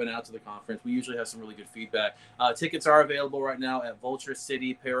that's ever been out to the conference, we usually have some really good feedback. Tickets are available right now at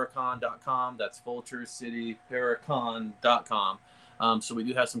vulturecityparacon.com. That's vulturecityparacon.com. So we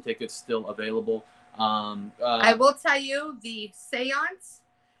do have some tickets still available. I will tell you, the seance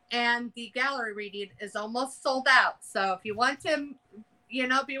and the gallery reading is almost sold out. So if you want to,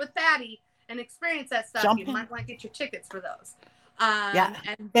 be with Patti and experience that stuff, you might want to get your tickets for those. And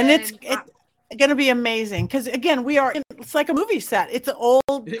it's going to be amazing because again, it's like a movie set. It's an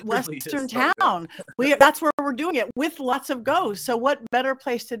old Western town. That's where we're doing it with lots of ghosts. So what better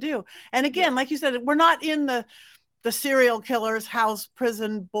place to do? And again, like you said, we're not in the serial killers, house,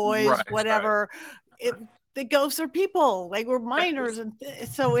 prison, boys, whatever. Right. The ghosts are people, like we're minors, and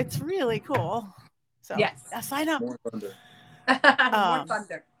so it's really cool. So sign up. More thunder. More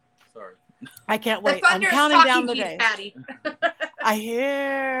thunder. Sorry. I can't wait. I'm counting down the days. I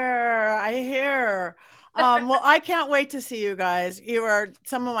hear. Well, I can't wait to see you guys. You are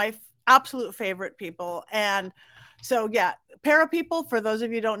some of my absolute favorite people, and so para people. For those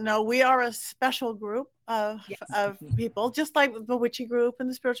of you who don't know, we are a special group of people, just like the witchy group and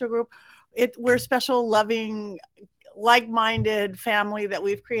the spiritual group. We're special, loving, like-minded family that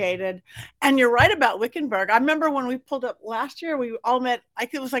we've created. And you're right about Wickenburg. I remember when we pulled up last year, we all met,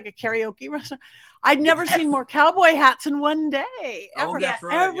 it was like a karaoke restaurant. I'd never seen more cowboy hats in one day. Ever. Oh, that's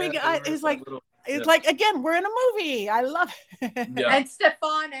right. Every guy is like, It's like, again, we're in a movie. I love it. Yeah. And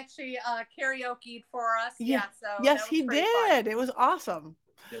Stefan actually karaoke'd for us. Yeah. So yes, that was he pretty did. fun. It was awesome.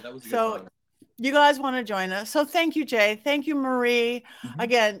 Yeah, that was a good So time. you guys want to join us. So thank you, Jay. Thank you, Marie. Mm-hmm.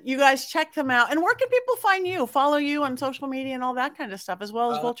 Again, you guys check them out. And where can people find you, follow you on social media and all that kind of stuff, as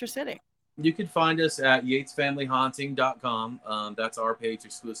well as Vulture City? You can find us at yatesfamilyhaunting.com. That's our page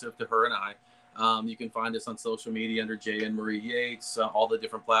exclusive to her and I. You can find us on social media under Jay and Marie Yates, all the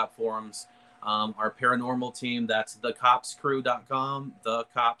different platforms. Our paranormal team, that's thecopscrew.com,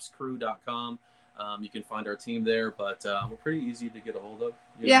 thecopscrew.com. You can find our team there, but we're pretty easy to get a hold of.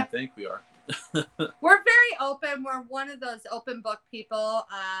 I think we are. We're very open. We're one of those open book people.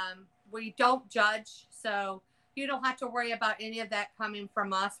 We don't judge, so you don't have to worry about any of that coming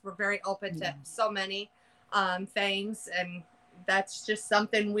from us. We're very open to so many things, and that's just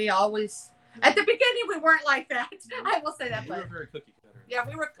something we always. At the beginning, we weren't like that. I will say that. We were very cookie cutter. Yeah,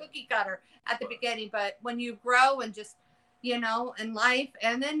 we were cookie cutter at the beginning, but when you grow and just, in life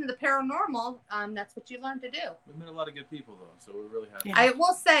and then the paranormal, that's what you learn to do. We met a lot of good people, though, so we're really happy. I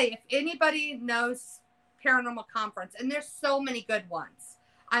will say, if anybody knows Paranormal Conference, and there's so many good ones.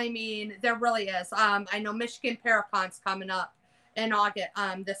 I mean, there really is. I know Michigan Paracon's coming up in August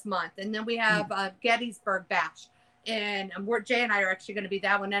this month, and then we have Gettysburg Bash. And Jay and I are actually going to be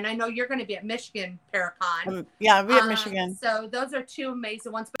that one. And I know you're going to be at Michigan Paracon. Yeah, I'll be at Michigan. So those are two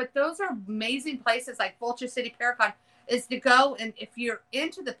amazing ones. But those are amazing places like Vulture City Paracon is to go. And if you're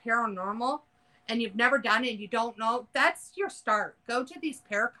into the paranormal and you've never done it and you don't know, that's your start. Go to these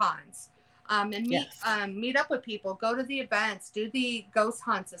Paracons and meet up with people. Go to the events. Do the ghost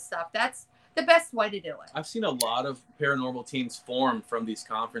hunts and stuff. That's the best way to do it. I've seen a lot of paranormal teams form from these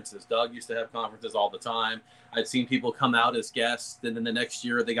conferences. Doug used to have conferences all the time. I'd seen people come out as guests, and then the next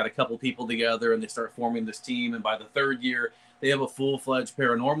year they got a couple people together and they start forming this team. And by the third year, they have a full-fledged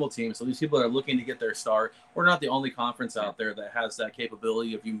paranormal team. So these people that are looking to get their start. We're not the only conference out there that has that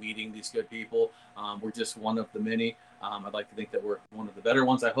capability of you meeting these good people. We're just one of the many. I'd like to think that we're one of the better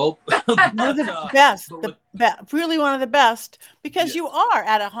ones, I hope. One of the best, really one of the best, because you are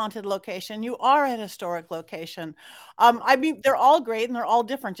at a haunted location. You are at a historic location. I mean, they're all great and they're all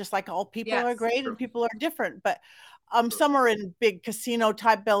different, just like all people are great and people are different. But some are in big casino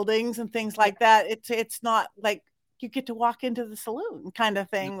type buildings and things like that. It's not like you get to walk into the saloon kind of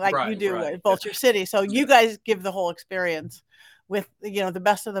thing like you do at Vulture City. So you guys give the whole experience with, the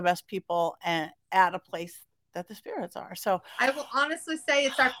best of the best people and at a place that the spirits are. So I will honestly say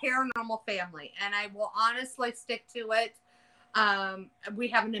it's our paranormal family, and I will honestly stick to it. We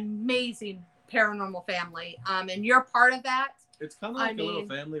have an amazing paranormal family, and you're part of that. It's kind of like a little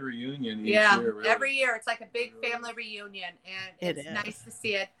family reunion each year. Really. Every year it's like a big family reunion, and it's nice to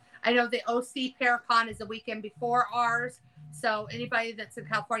see it. I know the OC Paracon is the weekend before ours, so anybody that's in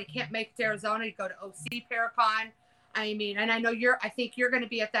California can't make it to Arizona, you go to OC Paracon. I mean, and I think you're going to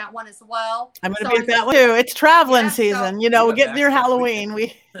be at that one as well. I'm going to be at that one too. It's traveling season. We're getting near Halloween.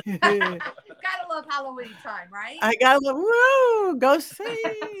 We gotta love Halloween time, right? I gotta love, go see.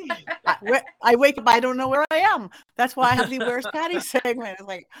 I wake up, I don't know where I am. That's why I have the Where's Patty segment. It's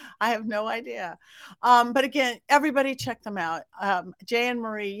like, I have no idea. But again, everybody check them out. Jay and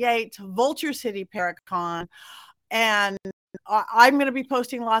Marie Yates, Vulture City Paracon. And I'm going to be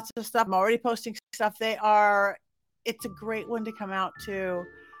posting lots of stuff. I'm already posting stuff. It's a great one to come out to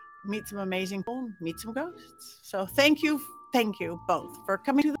meet some amazing people, meet some ghosts. So thank you both for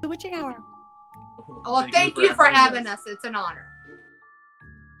coming to the Witching Hour. Well, thank you for having us. It's an honor.